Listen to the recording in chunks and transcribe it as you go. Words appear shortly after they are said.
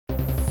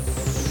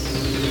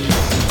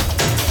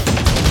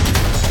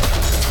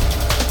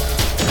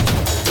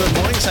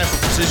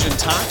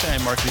Talk.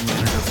 I'm Marketing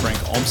Manager Frank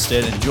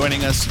Olmsted, and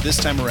joining us this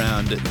time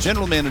around,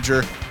 General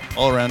Manager,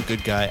 all-around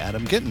good guy,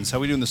 Adam Gittins. How are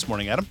we doing this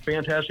morning, Adam?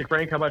 Fantastic,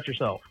 Frank. How about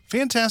yourself?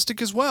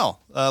 Fantastic as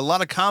well. A lot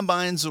of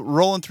combines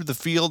rolling through the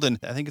field, and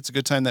I think it's a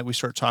good time that we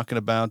start talking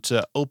about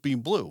Opie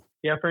Blue.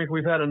 Yeah, Frank,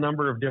 we've had a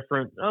number of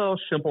different,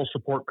 simple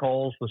support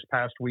calls this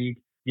past week.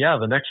 Yeah,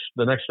 the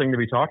next thing to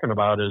be talking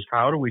about is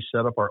how do we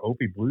set up our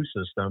Opie Blue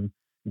system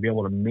and be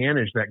able to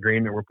manage that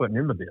grain that we're putting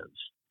in the bins.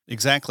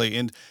 Exactly.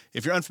 And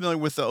if you're unfamiliar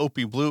with the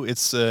Opie Blue,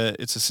 it's a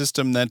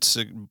system that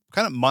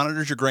kind of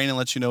monitors your grain and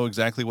lets you know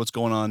exactly what's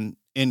going on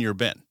in your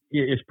bin.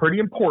 It's pretty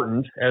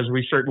important as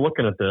we start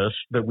looking at this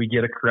that we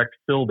get a correct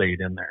fill date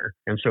in there.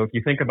 And so if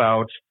you think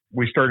about,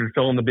 we started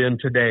filling the bin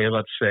today,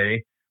 let's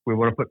say, we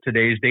want to put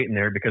today's date in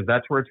there because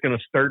that's where it's going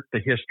to start the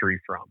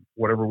history from,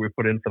 whatever we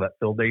put in for that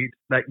fill date.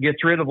 That gets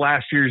rid of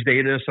last year's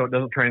data so it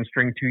doesn't try and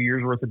string 2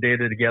 years worth of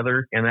data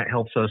together. And that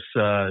helps us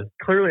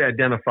clearly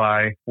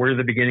identify where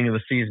the beginning of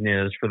the season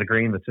is for the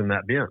grain that's in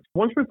that bin.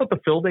 Once we put the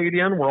fill date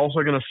in, we're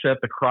also going to set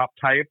the crop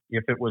type.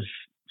 If it was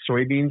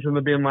soybeans in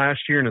the bin last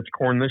year and it's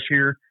corn this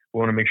year, we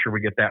want to make sure we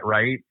get that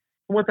right.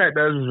 And what that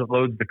does is it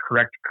loads the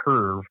correct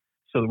curve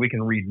so that we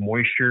can read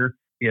moisture.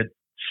 It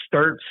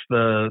starts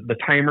the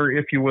timer,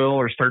 if you will,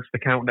 or starts the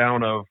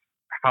countdown of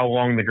how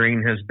long the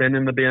grain has been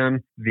in the bin.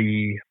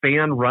 The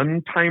fan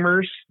run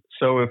timers.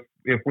 So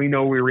if we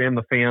know we ran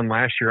the fan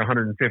last year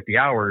 150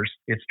 hours,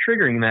 it's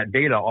triggering that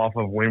data off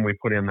of when we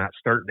put in that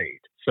start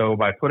date. So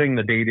by putting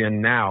the date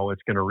in now,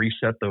 it's going to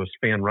reset those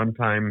fan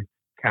runtime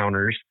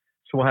counters.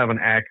 So we'll have an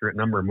accurate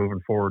number moving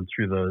forward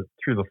through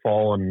the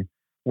fall and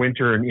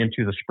winter and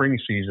into the spring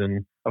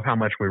season of how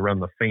much we run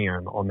the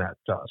fan on that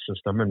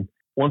system. And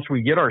once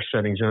we get our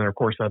settings in there, of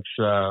course,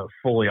 that's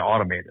fully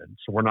automated.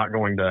 So we're not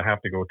going to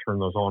have to go turn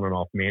those on and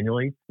off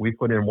manually. We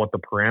put in what the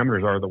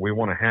parameters are that we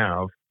want to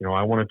have.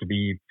 I want it to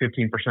be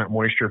 15%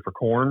 moisture for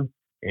corn.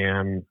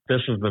 And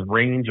this is the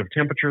range of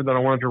temperature that I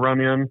want it to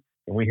run in.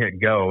 And we hit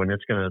go, and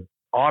it's going to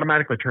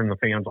automatically turn the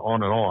fans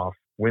on and off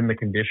when the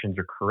conditions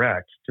are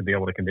correct to be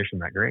able to condition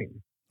that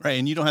grain. Right.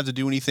 And you don't have to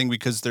do anything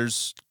because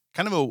there's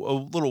kind of a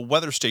little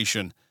weather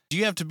station. Do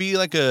you have to be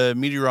like a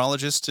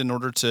meteorologist in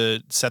order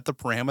to set the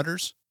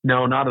parameters?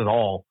 No, not at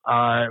all.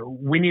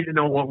 We need to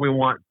know what we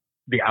want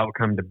the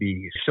outcome to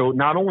be. So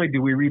not only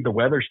do we read the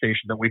weather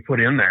station that we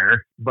put in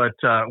there, but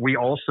we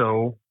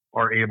also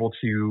are able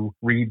to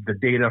read the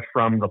data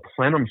from the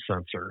plenum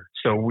sensor.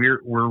 So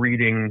we're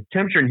reading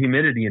temperature and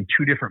humidity in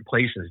two different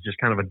places, just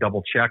kind of a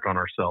double check on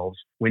ourselves.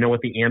 We know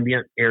what the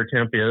ambient air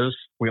temp is.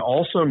 We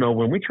also know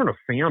when we turn a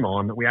fan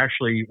on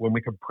that when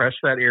we compress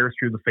that air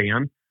through the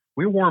fan,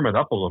 we warm it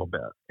up a little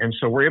bit. And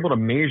so we're able to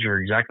measure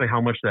exactly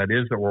how much that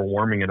is that we're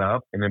warming it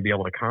up and then be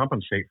able to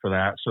compensate for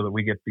that so that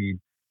we get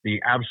the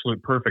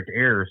absolute perfect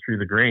air through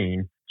the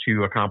grain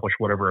to accomplish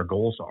whatever our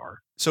goals are.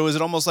 So is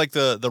it almost like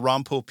the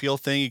Ron Popeil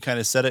thing? You kind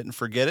of set it and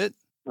forget it?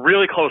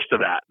 Really close to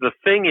that. The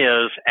thing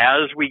is,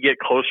 as we get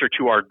closer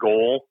to our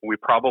goal, we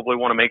probably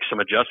want to make some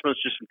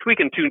adjustments, just tweak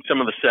and tune some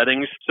of the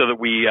settings so that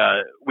we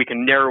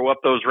can narrow up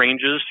those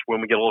ranges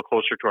when we get a little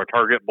closer to our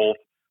target, both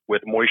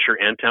with moisture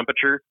and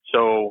temperature.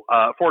 So,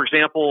 for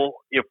example,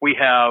 if we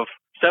have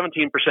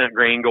 17%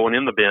 grain going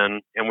in the bin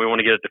and we want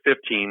to get it to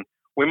 15,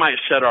 we might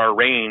set our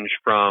range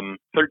from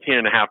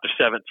 13.5 to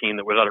 17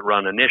 that we let it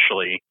run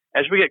initially.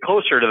 As we get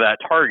closer to that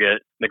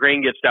target, the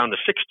grain gets down to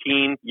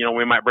 16,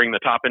 we might bring the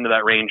top end of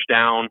that range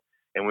down,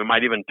 and we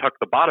might even tuck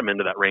the bottom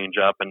end of that range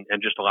up and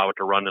just allow it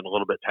to run in a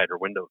little bit tighter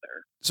window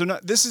there. So now,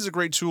 this is a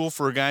great tool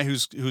for a guy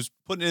who's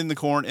putting it in the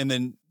corn and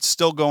then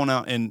still going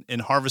out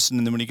and harvesting.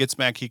 And then when he gets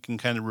back, he can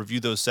kind of review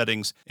those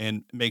settings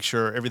and make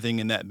sure everything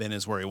in that bin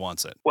is where he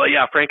wants it. Well,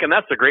 yeah, Frank, and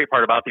that's the great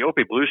part about the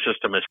Opie Blue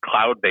system is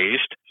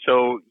cloud-based.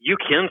 So you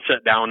can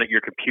sit down at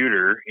your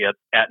computer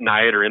at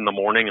night or in the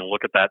morning and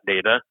look at that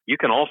data. You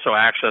can also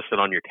access it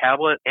on your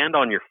tablet and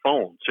on your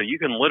phone. So you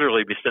can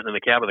literally be sitting in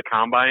the cab of the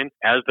combine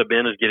as the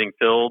bin is getting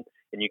filled,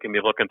 and you can be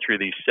looking through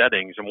these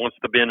settings. And once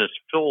the bin is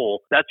full,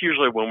 that's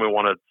usually when we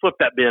want to flip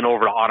that bin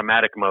over to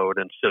automatic mode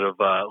instead of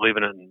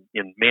leaving it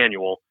in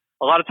manual.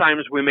 A lot of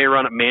times we may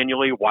run it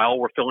manually while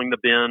we're filling the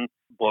bin,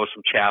 blow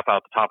some chaff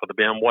out the top of the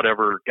bin,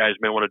 whatever guys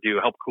may want to do,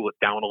 help cool it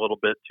down a little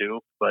bit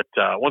too. But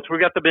once we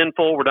got the bin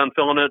full, we're done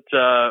filling it,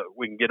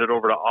 we can get it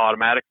over to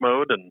automatic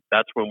mode, and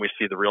that's when we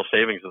see the real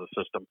savings of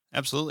the system.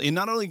 Absolutely. And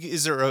not only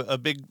is there a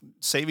big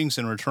savings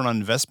and return on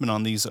investment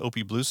on these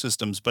Opie Blue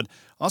systems, but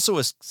also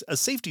a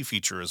safety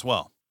feature as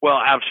well.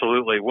 Well,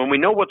 absolutely. When we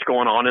know what's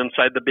going on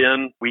inside the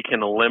bin, we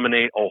can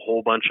eliminate a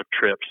whole bunch of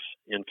trips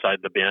inside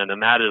the bin,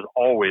 and that is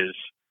always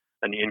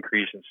an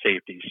increase in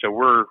safety. So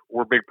we're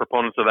big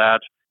proponents of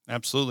that.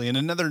 Absolutely. And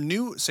another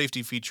new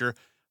safety feature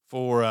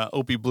for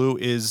Opie Blue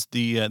is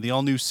the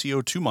all-new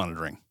CO2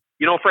 monitoring.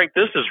 Frank,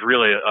 this is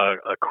really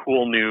a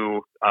cool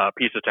new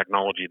piece of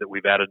technology that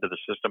we've added to the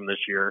system this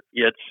year.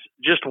 It's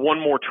just one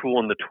more tool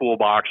in the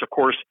toolbox. Of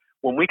course,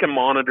 when we can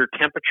monitor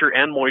temperature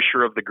and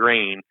moisture of the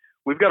grain,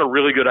 we've got a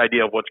really good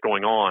idea of what's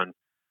going on.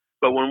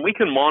 But when we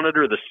can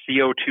monitor the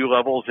CO2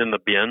 levels in the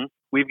bin,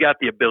 we've got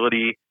the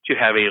ability to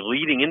have a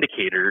leading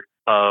indicator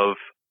of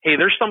hey,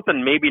 there's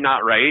something maybe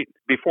not right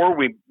before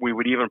we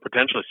would even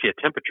potentially see a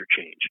temperature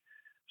change.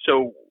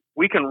 So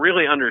we can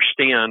really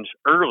understand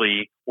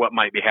early what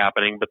might be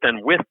happening, but then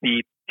with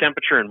the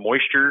temperature and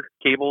moisture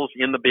cables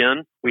in the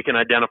bin, we can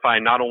identify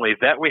not only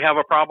that we have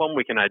a problem,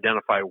 we can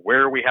identify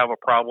where we have a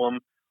problem,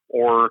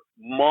 or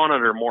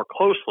monitor more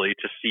closely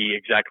to see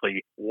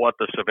exactly what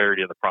the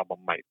severity of the problem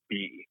might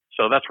be.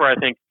 So that's where I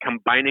think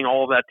combining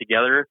all of that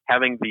together,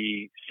 having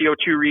the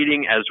CO2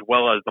 reading as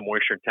well as the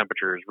moisture and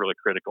temperature is really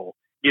critical.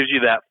 Gives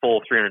you that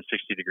full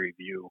 360-degree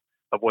view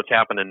of what's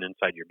happening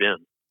inside your bin.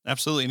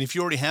 Absolutely. And if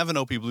you already have an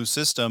OP Blue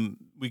system,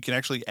 we can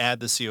actually add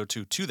the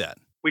CO2 to that.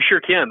 We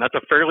sure can. That's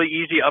a fairly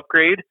easy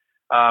upgrade.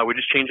 We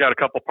just change out a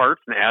couple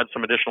parts and add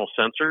some additional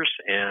sensors,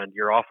 and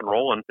you're off and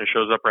rolling. It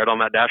shows up right on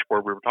that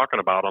dashboard we were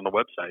talking about on the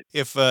website.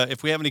 If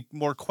we have any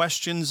more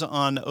questions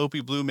on OP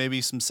Blue,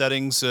 maybe some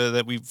settings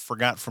that we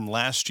forgot from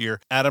last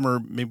year, Adam, or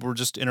maybe we're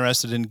just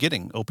interested in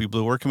getting OP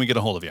Blue, where can we get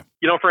a hold of you?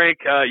 Frank,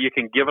 you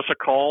can give us a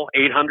call,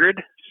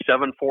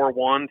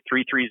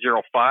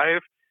 800-741-3305.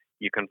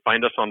 You can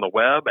find us on the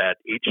web at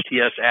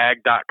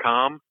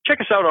htsag.com.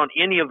 Check us out on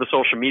any of the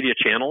social media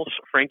channels.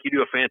 Frank, you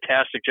do a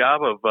fantastic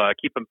job of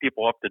keeping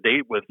people up to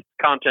date with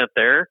content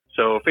there.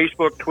 So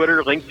Facebook,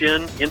 Twitter,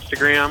 LinkedIn,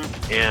 Instagram,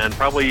 and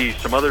probably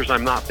some others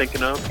I'm not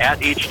thinking of, at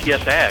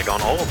HTSAG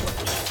on all of them.